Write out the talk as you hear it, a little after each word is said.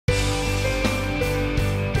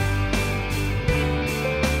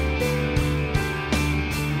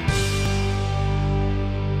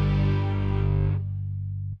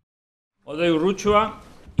Hodei Urrutxua,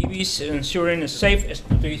 IBIS ensuring a safe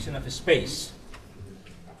exploitation of space.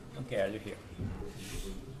 Okay, are you here?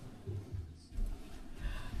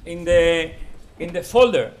 In the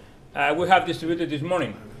folder we have distributed this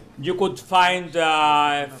morning, you could find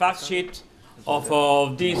a fact sheet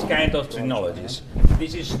of these kind of technologies.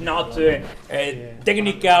 This is not a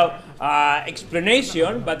technical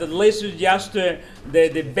explanation, but at least it's just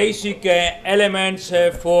the basic elements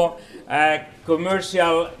for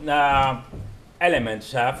commercial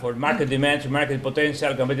elements, for market demands, market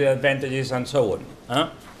potential, competitive advantages, and so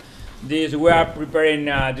on. We are preparing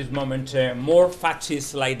this moment more fact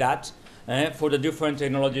sheets like that for the different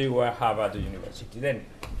technology we have at the university. Then,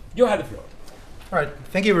 you have the floor. All right,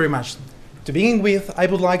 thank you very much. To begin with, I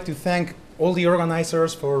would like to thank all the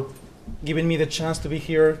organizers for giving me the chance to be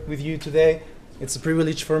here with you today. It's a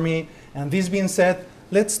privilege for me. And this being said,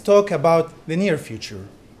 let's talk about the near future.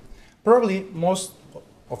 Probably most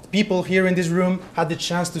of the people here in this room had the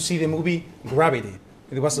chance to see the movie Gravity.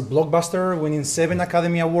 It was a blockbuster, winning 7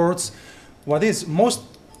 Academy Awards. What is most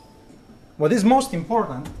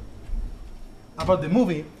important about the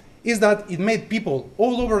movie is that it made people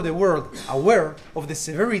all over the world aware of the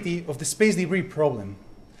severity of the space debris problem.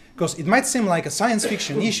 Because it might seem like a science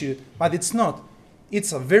fiction issue, but it's not.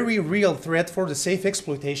 It's a very real threat for the safe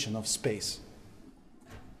exploitation of space.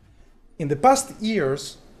 In the past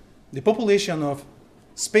years, the population of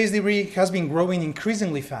space debris has been growing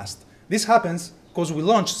increasingly fast. This happens because we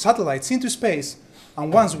launch satellites into space,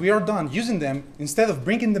 and once we are done using them, instead of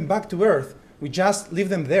bringing them back to Earth, we just leave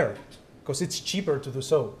them there, because it's cheaper to do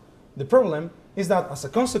so. The problem is that, as a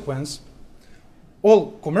consequence,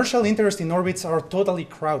 all commercial interest in orbits are totally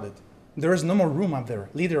crowded. There is no more room up there,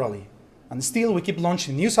 literally. And still, we keep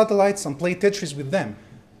launching new satellites and play Tetris with them,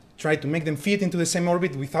 try to make them fit into the same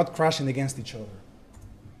orbit without crashing against each other.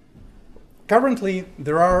 Currently,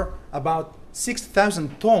 there are about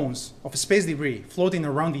 6,000 tons of space debris floating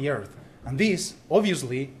around the Earth, and this,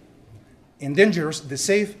 obviously, endangers the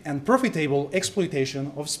safe and profitable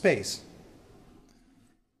exploitation of space.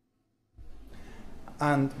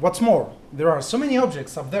 And what's more, there are so many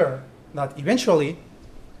objects up there that eventually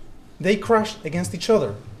they crash against each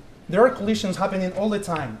other. There are collisions happening all the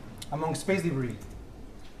time among space debris.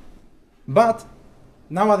 But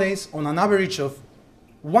nowadays, on an average of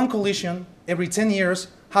 1 collision every 10 years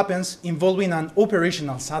happens involving an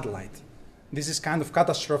operational satellite. This is kind of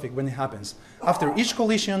catastrophic when it happens. After each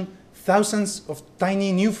collision, thousands of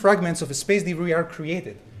tiny new fragments of space debris are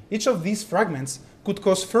created. Each of these fragments could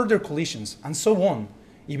cause further collisions, and so on,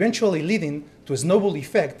 eventually leading to a snowball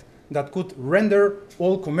effect that could render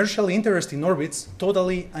all commercial interest in orbits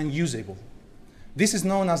totally unusable. This is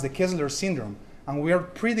known as the Kessler syndrome, and we are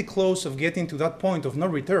pretty close of getting to that point of no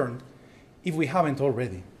return if we haven't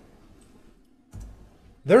already.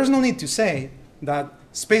 There is no need to say that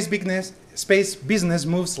space business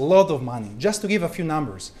moves a lot of money. Just to give a few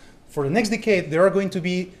numbers, for the next decade there are going to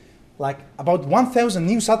be like about 1,000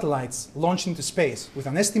 new satellites launched into space with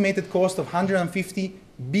an estimated cost of 150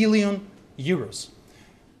 billion euros.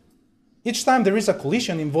 Each time there is a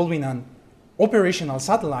collision involving an operational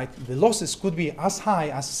satellite, the losses could be as high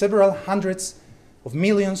as several hundreds of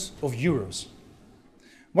millions of euros.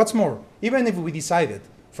 What's more, even if we decided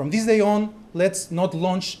from this day on, let's not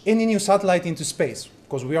launch any new satellite into space,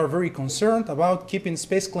 because we are very concerned about keeping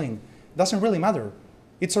space clean. It doesn't really matter.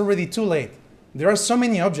 It's already too late. There are so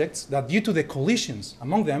many objects that due to the collisions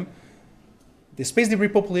among them, the space debris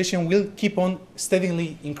population will keep on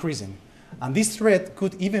steadily increasing. And this threat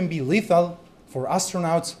could even be lethal for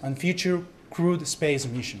astronauts and future crewed space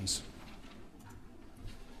missions.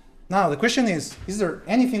 Now, the question is there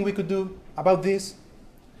anything we could do about this?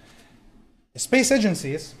 Space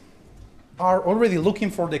agencies are already looking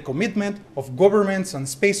for the commitment of governments and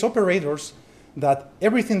space operators that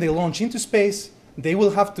everything they launch into space, they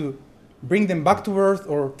will have to bring them back to Earth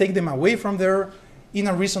or take them away from there in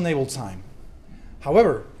a reasonable time.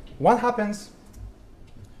 However, what happens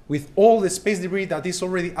with all the space debris that is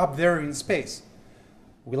already up there in space?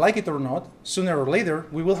 We like it or not, sooner or later,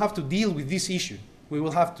 we will have to deal with this issue. We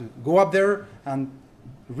will have to go up there and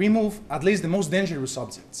remove at least the most dangerous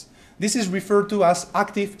objects. This is referred to as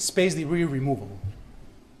active space debris removal.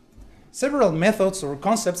 Several methods or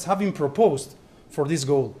concepts have been proposed for this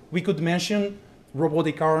goal. We could mention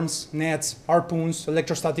robotic arms, nets, harpoons,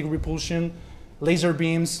 electrostatic repulsion, laser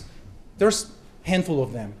beams. There's a handful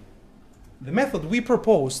of them. The method we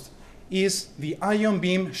proposed is the ion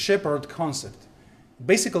beam shepherd concept. It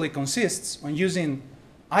basically consists on using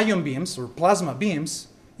ion beams or plasma beams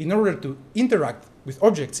in order to interact with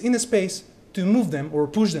objects in space to move them or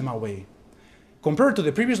push them away. Compared to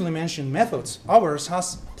the previously mentioned methods, ours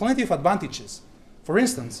has plenty of advantages. For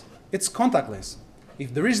instance, it's contactless.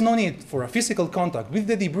 If there is no need for a physical contact with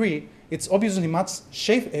the debris, it's obviously much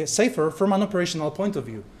safer from an operational point of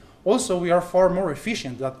view. Also, we are far more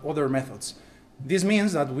efficient than other methods. This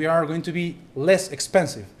means that we are going to be less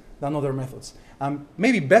expensive than other methods.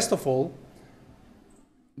 Maybe best of all,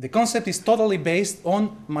 the concept is totally based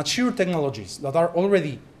on mature technologies that are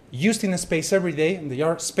already used in space every day, and they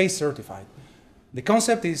are space certified. The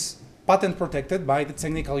concept is patent protected by the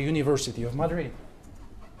Technical University of Madrid.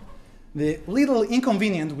 The little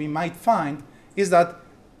inconvenient we might find is that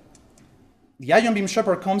the ion beam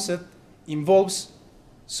shepherd concept involves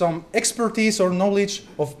some expertise or knowledge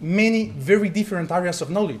of many very different areas of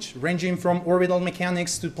knowledge, ranging from orbital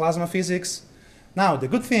mechanics to plasma physics. Now, the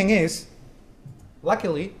good thing is,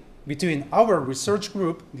 luckily, between our research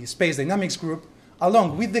group, the Space Dynamics group,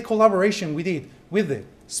 along with the collaboration we did with the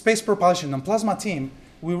Space Propulsion and Plasma team,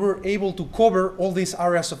 we were able to cover all these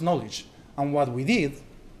areas of knowledge. And what we did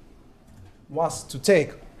was to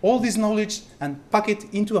take all this knowledge and pack it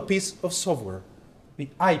into a piece of software, the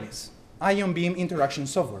IBIS, Ion Beam Interaction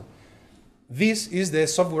Software. This is the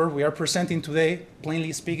software we are presenting today,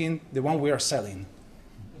 plainly speaking, the one we are selling.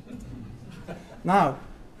 Now,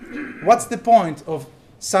 what's the point of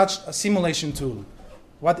such a simulation tool?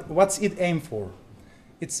 What's it aimed for?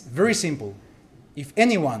 It's very simple. If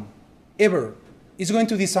anyone ever is going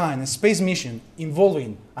to design a space mission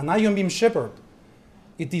involving an ion beam shepherd,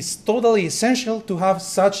 it is totally essential to have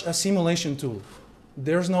such a simulation tool.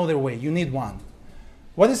 There's no other way. You need one.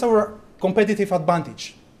 What is our competitive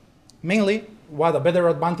advantage? Mainly, what a better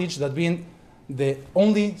advantage than being the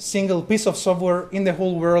only single piece of software in the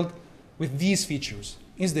whole world with these features.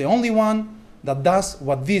 It's the only one that does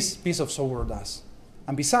what this piece of software does.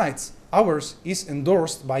 And besides, ours is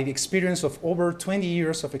endorsed by the experience of over 20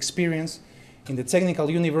 years of experience in the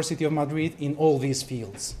Technical University of Madrid in all these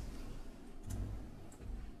fields.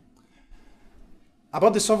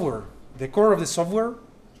 About the software, the core of the software,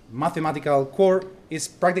 mathematical core, is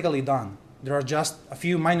practically done. There are just a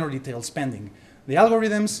few minor details pending. The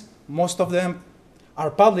algorithms, most of them are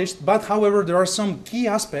published, but however, there are some key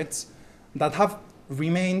aspects that have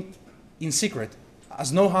remained in secret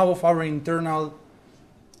as know-how of our internal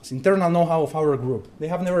know-how of our group. They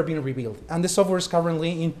have never been revealed, and the software is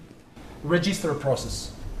currently in register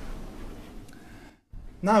process.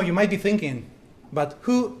 Now you might be thinking, but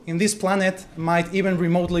who in this planet might even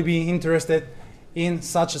remotely be interested in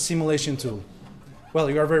such a simulation tool? Well,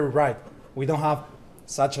 you are very right. We don't have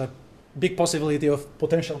such a big possibility of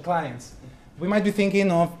potential clients. We might be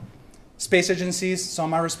thinking of space agencies,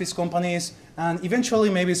 some aerospace companies, and eventually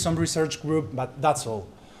maybe some research group, but that's all.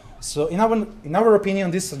 So in our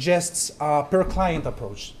opinion, this suggests a per-client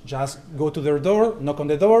approach. Just go to their door, knock on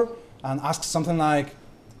the door, and ask something like,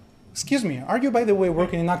 excuse me, are you, by the way,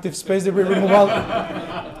 working in active space debris removal?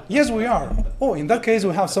 Yes, we are. Oh, in that case,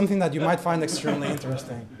 we have something that you might find extremely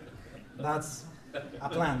interesting. That's a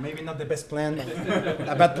plan. Maybe not the best plan.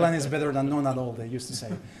 A bad plan is better than none at all, they used to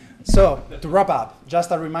say. So, to wrap up,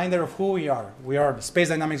 just a reminder of who we are. We are the Space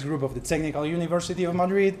Dynamics group of the Technical University of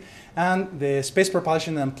Madrid and the Space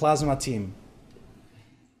Propulsion and Plasma team.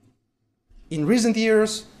 In recent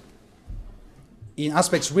years, in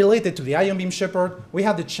aspects related to the ion beam shepherd, we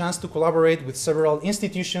had the chance to collaborate with several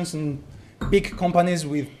institutions and big companies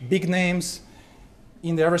with big names.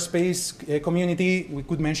 In the aerospace community, we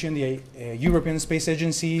could mention the European Space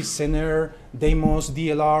Agency, CNR, Deimos,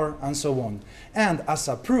 DLR, and so on. And as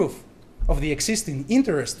a proof of the existing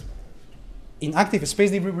interest in active space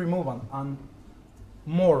debris removal, and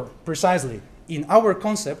more precisely in our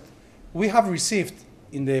concept, we have received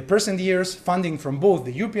in the present years funding from both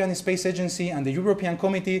the European Space Agency and the European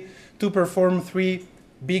Committee to perform 3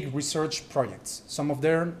 big research projects. Some of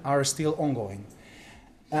them are still ongoing.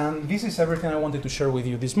 And this is everything I wanted to share with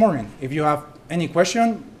you this morning. If you have any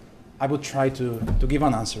question, I would try to give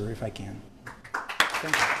an answer if I can.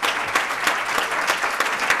 Thank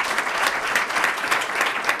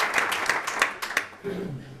you.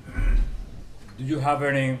 Do you have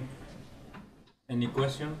any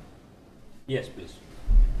question? Yes, please.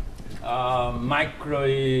 Micro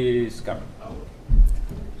is coming.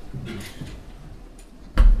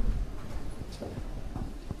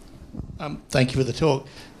 Thank you for the talk.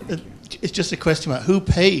 It's just a question about who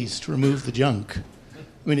pays to remove the junk.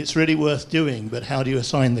 I mean, it's really worth doing, but how do you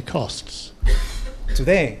assign the costs?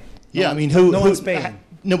 Today? Yeah, I mean, no one's paying.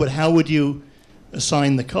 No, but how would you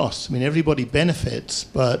assign the costs? I mean, everybody benefits,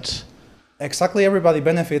 but... Exactly, everybody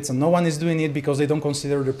benefits, and no one is doing it because they don't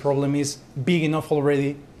consider the problem is big enough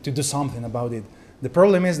already to do something about it. The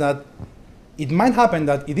problem is that it might happen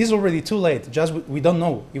that it is already too late. Just we don't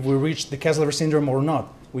know if we reach the Kessler syndrome or not.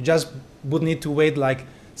 We just would need to wait like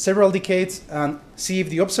several decades and see if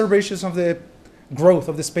the observations of the growth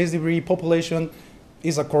of the space debris population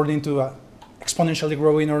is according to exponentially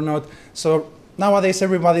growing or not. So nowadays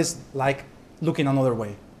everybody's like looking another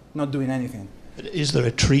way, not doing anything. But is there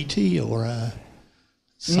a treaty or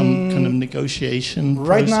some kind of negotiation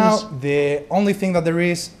Right process? now, the only thing that there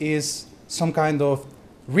is some kind of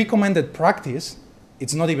recommended practice.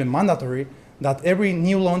 It's not even mandatory that every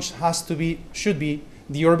new launch should be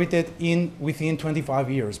deorbited within 25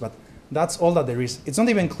 years. But that's all that there is. It's not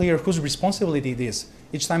even clear whose responsibility it is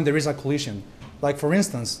each time there is a collision. Like for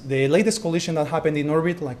instance, the latest collision that happened in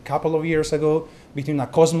orbit like a couple of years ago between a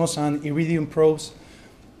Cosmos and Iridium probes.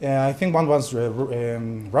 I think one was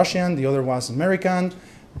Russian, the other was American.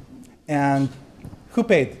 And who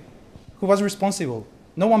paid? Who was responsible?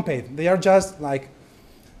 No one paid. They are just like,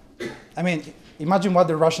 I mean, imagine what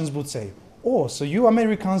the Russians would say. Oh, so you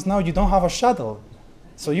Americans now you don't have a shuttle.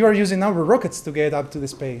 So you are using our rockets to get up to the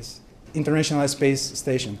International Space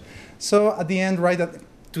Station. So at the end,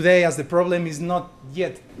 today, as the problem is not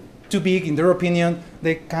yet too big, in their opinion,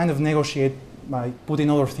 they kind of negotiate by putting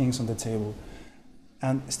other things on the table.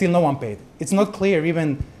 And still no one paid. It's not clear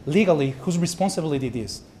even legally whose responsibility it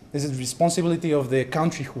is. This is the responsibility of the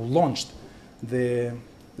country who launched the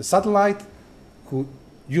satellite, who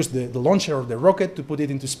used the launcher or the rocket to put it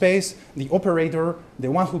into space, the operator, the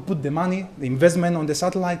one who put the money, the investment on the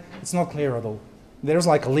satellite. It's not clear at all. There's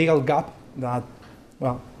like a legal gap that,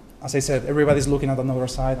 well, as I said, everybody's looking at another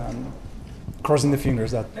side and crossing the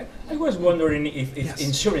fingers that... I was wondering if Yes.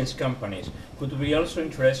 insurance companies could be also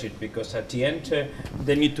interested, because at the end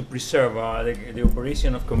they need to preserve the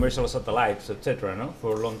operation of commercial satellites, etc., no?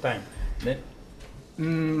 For a long time.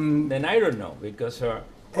 Then I don't know, because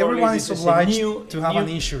everyone is obliged to have new an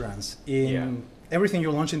insurance. Everything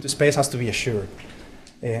you launch into space has to be assured,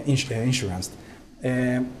 insurance.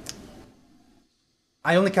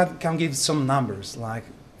 I only can give some numbers. Like,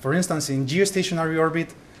 for instance, in geostationary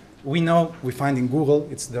orbit, we find in Google,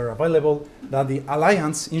 they're available, that the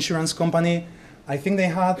Alliance insurance company, I think they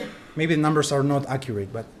had, maybe the numbers are not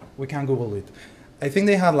accurate, but we can Google it. I think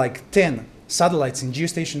they had like 10 satellites in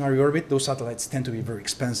geostationary orbit. Those satellites tend to be very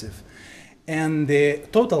expensive. And the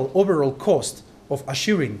total overall cost of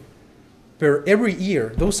assuring per every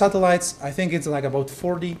year, those satellites, I think it's like about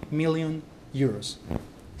 40 million euros.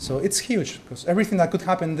 So it's huge, because everything that could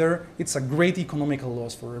happen there, it's a great economical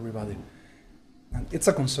loss for everybody. And it's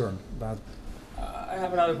a concern, but... I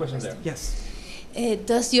have another question there. Yes.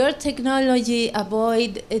 Does your technology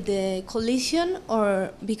avoid the collision,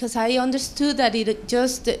 or because I understood that it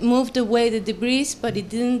just moved away the debris, but it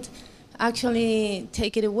didn't actually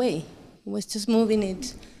take it away? It was just moving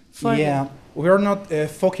it further. Yeah, we are not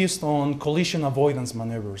focused on collision avoidance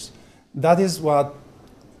maneuvers. That is what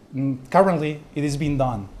currently it is being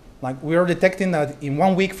done. Like, we are detecting that in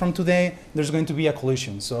 1 week from today, there's going to be a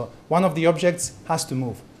collision. So one of the objects has to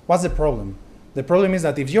move. What's the problem? The problem is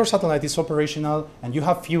that if your satellite is operational and you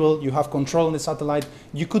have fuel, you have control on the satellite,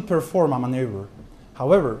 you could perform a maneuver.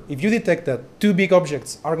 However, if you detect that two big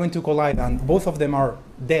objects are going to collide and both of them are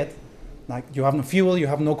dead, like you have no fuel, you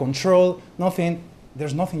have no control, nothing,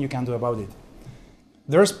 there's nothing you can do about it.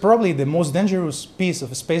 There's probably the most dangerous piece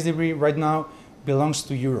of space debris right now belongs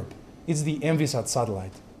to Europe. It's the Envisat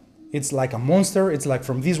satellite. It's like a monster. It's like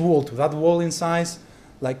from this wall to that wall in size,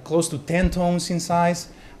 like close to 10 tons in size,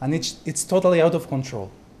 and it's totally out of control.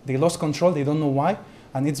 They lost control, they don't know why,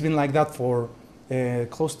 and it's been like that for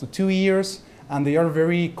close to 2 years, and they are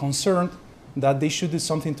very concerned that they should do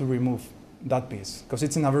something to remove that piece, because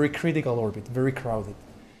it's in a very critical orbit, very crowded.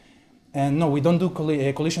 And no, we don't do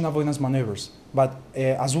collision avoidance maneuvers, but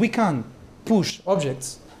as we can push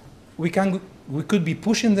objects, we could be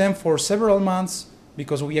pushing them for several months,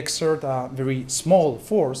 because we exert a very small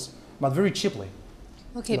force, but very cheaply.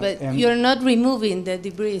 Okay, but you're not removing the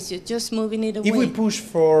debris, you're just moving it away. If we push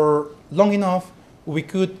for long enough, we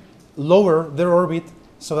could lower their orbit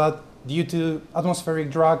so that due to atmospheric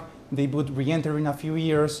drag, they would re-enter in a few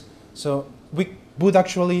years. So we would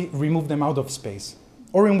actually remove them out of space.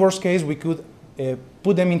 Or in worst case, we could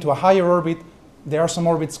put them into a higher orbit. There are some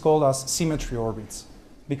orbits called as symmetry orbits,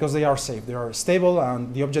 because they are safe, they are stable,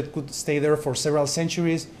 and the object could stay there for several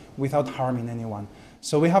centuries without harming anyone.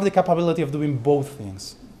 So we have the capability of doing both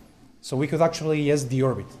things. So we could actually, yes,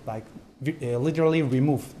 deorbit, like literally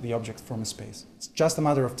remove the object from space. It's just a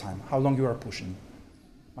matter of time, how long you are pushing.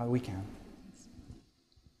 But we can.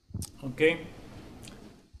 Okay.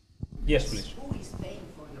 Yes, please. Who is paying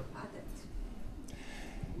for your patent?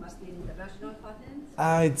 Must international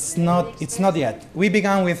patents? It's not yet. We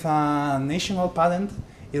began with a national patent.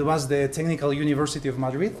 It was the Technical University of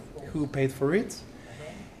Madrid who paid for it.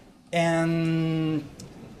 And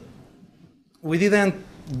we didn't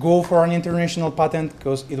go for an international patent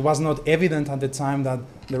because it was not evident at the time that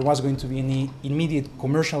there was going to be any immediate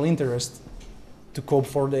commercial interest to cope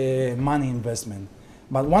for the money investment.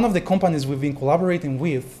 But one of the companies we've been collaborating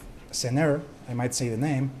with, Sener, I might say the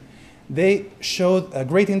name, they showed a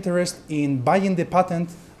great interest in buying the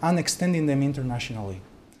patent and extending them internationally.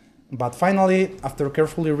 But finally, after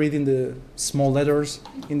carefully reading the small letters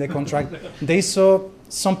in the contract, they saw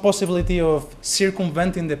some possibility of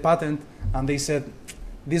circumventing the patent, and they said,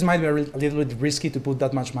 this might be a little bit risky to put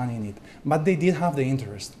that much money in it. But they did have the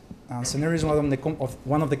interest. Sener is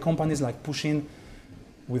one of the companies like pushing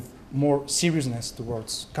with more seriousness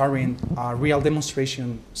towards carrying a real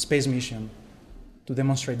demonstration space mission to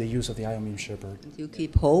demonstrate the use of the Ion Beam Shepherd. You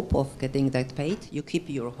keep hope of getting that paid? You keep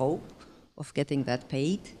your hope of getting that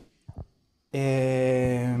paid?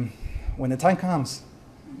 When the time comes,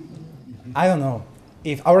 I don't know.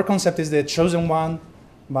 If our concept is the chosen one,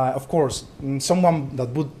 but of course, someone that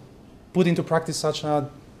would put into practice such an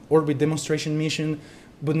orbit demonstration mission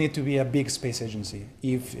would need to be a big space agency.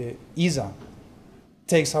 If ESA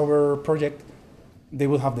takes our project, they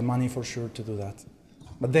will have the money for sure to do that.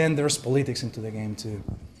 But then there's politics into the game too.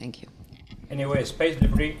 Thank you. Anyway, space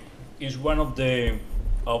debris is one of the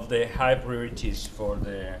high priorities for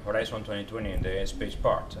the Horizon 2020 in the space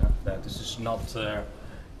part. That this is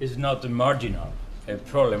not a marginal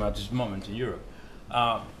problem at this moment in Europe.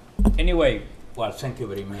 Anyway, well, thank you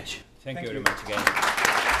very much. Thank you very much again.